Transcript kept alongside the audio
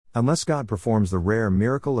Unless God performs the rare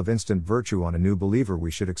miracle of instant virtue on a new believer,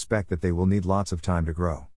 we should expect that they will need lots of time to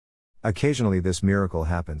grow. Occasionally this miracle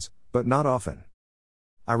happens, but not often.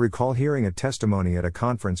 I recall hearing a testimony at a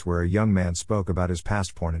conference where a young man spoke about his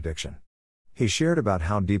past porn addiction. He shared about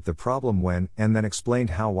how deep the problem went and then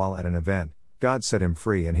explained how while at an event, God set him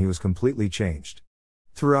free and he was completely changed.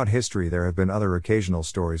 Throughout history there have been other occasional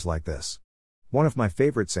stories like this. One of my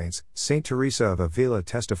favorite saints, Saint Teresa of Avila,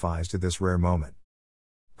 testifies to this rare moment.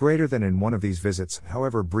 Greater than in one of these visits,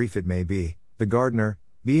 however brief it may be, the gardener,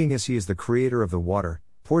 being as he is the creator of the water,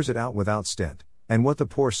 pours it out without stint, and what the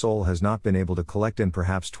poor soul has not been able to collect in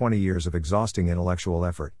perhaps 20 years of exhausting intellectual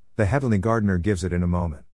effort, the heavenly gardener gives it in a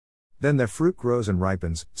moment. Then the fruit grows and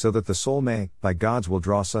ripens, so that the soul may, by God's will,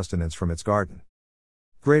 draw sustenance from its garden.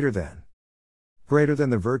 Greater than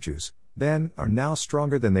the virtues, then, are now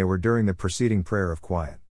stronger than they were during the preceding prayer of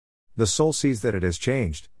quiet. The soul sees that it has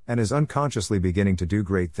changed, and is unconsciously beginning to do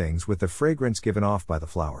great things with the fragrance given off by the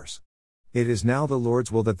flowers. It is now the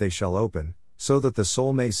Lord's will that they shall open, so that the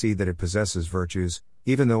soul may see that it possesses virtues,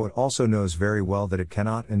 even though it also knows very well that it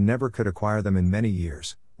cannot and never could acquire them in many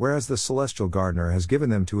years, whereas the celestial gardener has given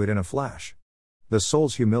them to it in a flash. The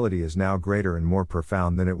soul's humility is now greater and more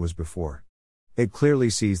profound than it was before. It clearly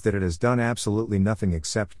sees that it has done absolutely nothing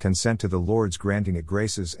except consent to the Lord's granting it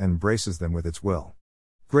graces and embraces them with its will.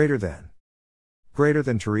 Greater than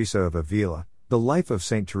Teresa of Avila, the life of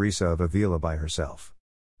Saint Teresa of Avila by herself.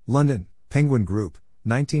 London, Penguin Group,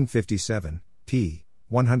 1957, p.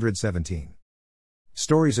 117.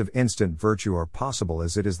 Stories of instant virtue are possible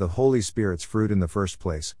as it is the Holy Spirit's fruit in the first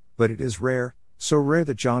place, but it is rare, so rare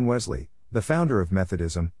that John Wesley, the founder of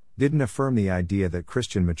Methodism, didn't affirm the idea that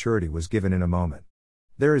Christian maturity was given in a moment.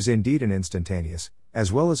 There is indeed an instantaneous,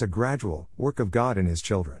 as well as a gradual, work of God in His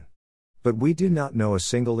children. But we do not know a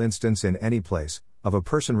single instance in any place, of a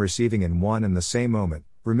person receiving in one and the same moment,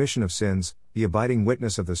 remission of sins, the abiding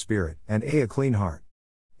witness of the Spirit, and a clean heart.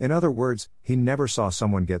 In other words, he never saw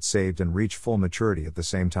someone get saved and reach full maturity at the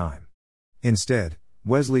same time. Instead,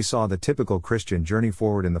 Wesley saw the typical Christian journey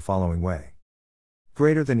forward in the following way.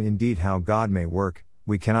 Greater than indeed how God may work,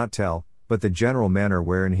 we cannot tell, but the general manner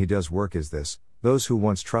wherein He does work is this: those who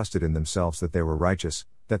once trusted in themselves that they were righteous,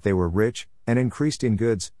 that they were rich, and increased in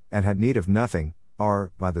goods, and had need of nothing,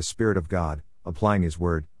 are, by the Spirit of God, applying His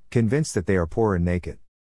word, convinced that they are poor and naked.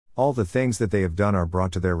 All the things that they have done are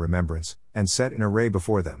brought to their remembrance, and set in array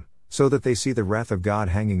before them, so that they see the wrath of God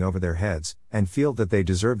hanging over their heads, and feel that they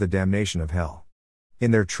deserve the damnation of hell.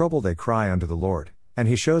 In their trouble they cry unto the Lord, and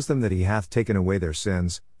He shows them that He hath taken away their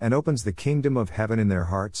sins, and opens the kingdom of heaven in their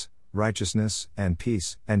hearts, righteousness, and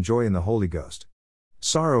peace, and joy in the Holy Ghost.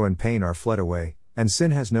 Sorrow and pain are fled away, and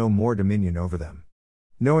sin has no more dominion over them.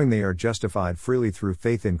 Knowing they are justified freely through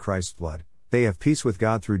faith in Christ's blood, they have peace with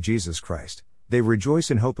God through Jesus Christ. They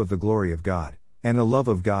rejoice in hope of the glory of God, and the love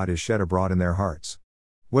of God is shed abroad in their hearts.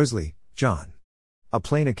 Wesley, John. A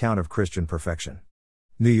Plain Account of Christian Perfection.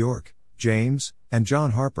 New York, James, and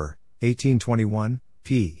John Harper, 1821,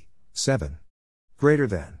 p. 7. Greater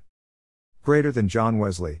than John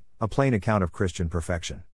Wesley, A Plain Account of Christian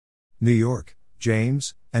Perfection. New York,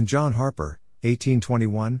 James, and John Harper,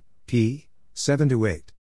 1821, p. 7-8.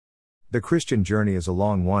 The Christian journey is a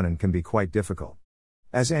long one and can be quite difficult.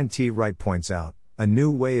 As N.T. Wright points out, a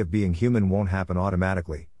new way of being human won't happen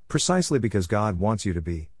automatically, precisely because God wants you to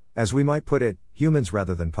be, as we might put it, humans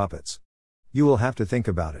rather than puppets. You will have to think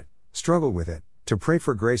about it, struggle with it, to pray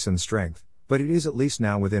for grace and strength, but it is at least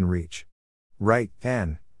now within reach. Write,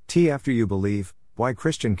 N.T. After You Believe, Why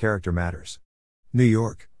Christian Character Matters. New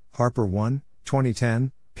York, Harper 1,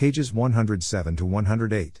 2010, pages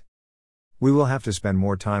 107-108. We will have to spend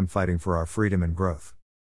more time fighting for our freedom and growth.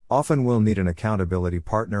 Often we'll need an accountability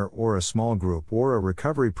partner or a small group or a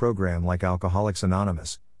recovery program like Alcoholics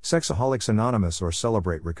Anonymous, Sexaholics Anonymous, or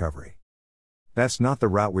Celebrate Recovery. That's not the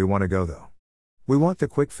route we want to go though. We want the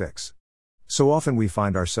quick fix. So often we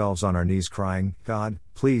find ourselves on our knees crying, God,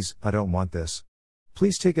 please, I don't want this.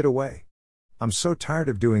 Please take it away. I'm so tired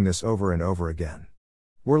of doing this over and over again.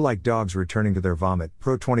 We're like dogs returning to their vomit,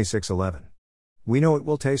 Pro 2611. We know it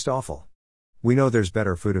will taste awful. We know there's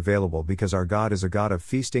better food available because our God is a God of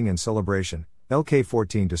feasting and celebration, LK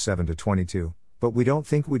 14-7-22, but we don't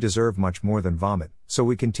think we deserve much more than vomit, so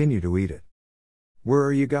we continue to eat it. Where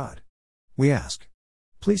are you, God? We ask.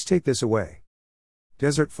 Please take this away.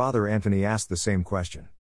 Desert Father Anthony asked the same question.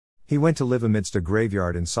 He went to live amidst a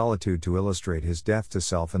graveyard in solitude to illustrate his death to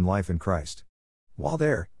self and life in Christ. While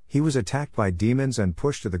there, he was attacked by demons and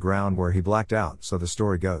pushed to the ground where he blacked out, so the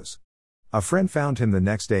story goes. A friend found him the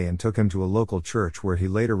next day and took him to a local church where he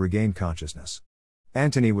later regained consciousness.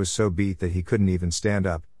 Anthony was so beat that he couldn't even stand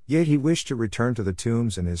up, Yet he wished to return to the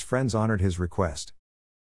tombs, and his friends honored his request.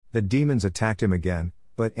 The demons attacked him again,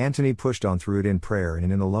 but Antony pushed on through it in prayer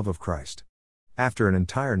and in the love of Christ. After an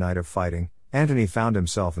entire night of fighting, Antony found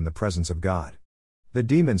himself in the presence of God. The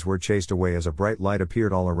demons were chased away as a bright light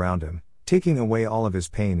appeared all around him, taking away all of his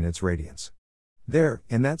pain and its radiance. There,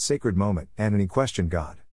 in that sacred moment, Antony questioned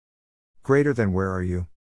God. Greater than, where are you?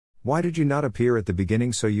 Why did you not appear at the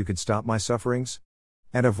beginning so you could stop my sufferings?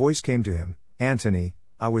 And a voice came to him, Antony,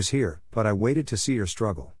 I was here, but I waited to see your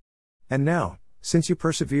struggle. And now, since you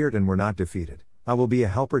persevered and were not defeated, I will be a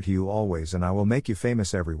helper to you always, and I will make you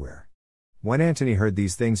famous everywhere. When Antony heard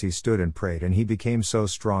these things, he stood and prayed, and he became so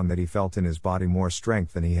strong that he felt in his body more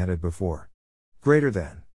strength than he had had before. Greater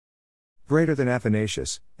than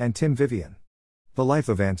Athanasius, and Tim Vivian. The Life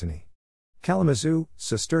of Antony. Kalamazoo,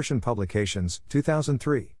 Cistercian Publications,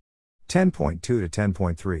 2003. 10.2 to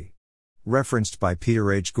 10.3. Referenced by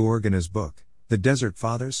Peter H. Gorg in his book, The Desert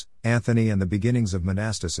Fathers, Anthony and the Beginnings of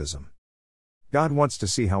Monasticism. God wants to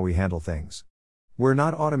see how we handle things. We're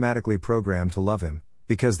not automatically programmed to love Him,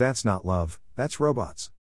 because that's not love, that's robots.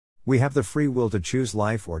 We have the free will to choose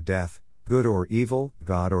life or death, good or evil,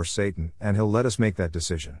 God or Satan, and He'll let us make that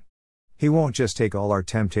decision. He won't just take all our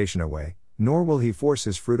temptation away, nor will He force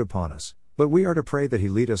His fruit upon us, but we are to pray that He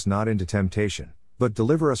lead us not into temptation, but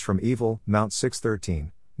deliver us from evil, Mount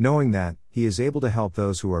 6:13, knowing that He is able to help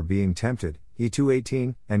those who are being tempted, E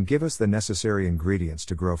 2:18, and give us the necessary ingredients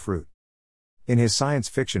to grow fruit. In his science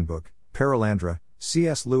fiction book, Perelandra,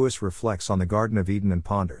 C.S. Lewis reflects on the Garden of Eden and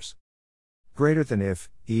ponders. Greater than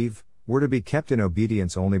if Eve were to be kept in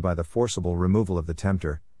obedience only by the forcible removal of the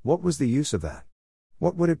tempter, what was the use of that?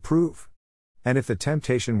 What would it prove? And if the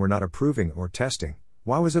temptation were not approving or testing,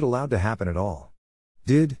 why was it allowed to happen at all?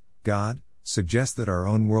 Did God suggest that our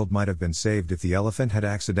own world might have been saved if the elephant had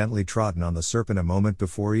accidentally trodden on the serpent a moment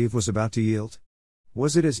before Eve was about to yield?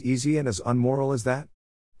 Was it as easy and as unmoral as that?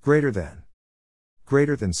 Greater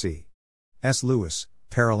than C. S. Lewis,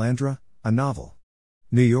 Perelandra, a novel.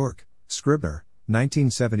 New York, Scribner,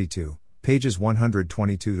 1972, pages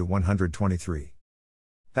 122 to 123.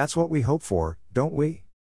 That's what we hope for, don't we?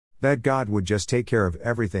 That God would just take care of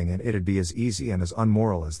everything and it'd be as easy and as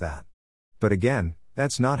unmoral as that. But again,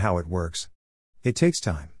 that's not how it works. It takes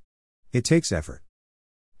time. It takes effort.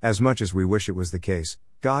 As much as we wish it was the case,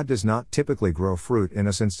 God does not typically grow fruit in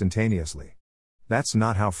us instantaneously. That's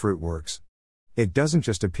not how fruit works. It doesn't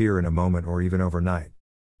just appear in a moment or even overnight.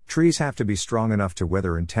 Trees have to be strong enough to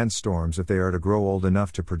weather intense storms if they are to grow old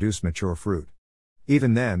enough to produce mature fruit.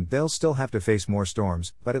 Even then, they'll still have to face more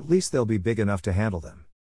storms, but at least they'll be big enough to handle them.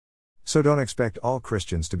 So don't expect all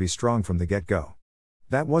Christians to be strong from the get-go.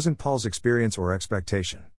 That wasn't Paul's experience or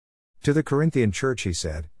expectation. To the Corinthian church he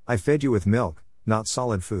said, I fed you with milk, not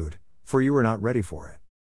solid food, for you were not ready for it.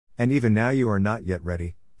 And even now you are not yet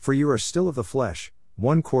ready, for you are still of the flesh.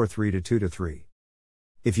 1 Cor 3-2-3.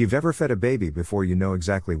 If you've ever fed a baby before, you know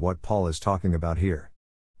exactly what Paul is talking about here.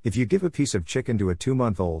 If you give a piece of chicken to a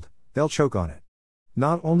 2-month-old, they'll choke on it.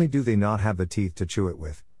 Not only do they not have the teeth to chew it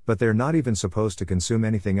with, but they're not even supposed to consume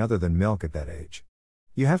anything other than milk at that age.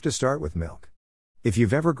 You have to start with milk. If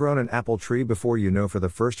you've ever grown an apple tree before, you know for the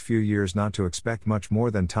first few years not to expect much more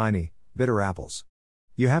than tiny, bitter apples.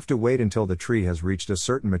 You have to wait until the tree has reached a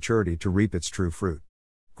certain maturity to reap its true fruit.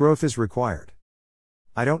 Growth is required.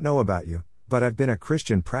 I don't know about you, but I've been a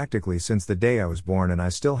Christian practically since the day I was born, and I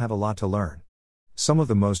still have a lot to learn. Some of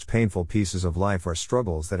the most painful pieces of life are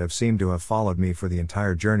struggles that have seemed to have followed me for the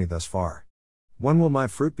entire journey thus far. When will my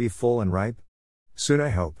fruit be full and ripe? Soon, I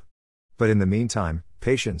hope. But in the meantime,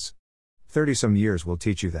 patience. 30-some years will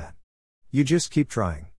teach you that. You just keep trying.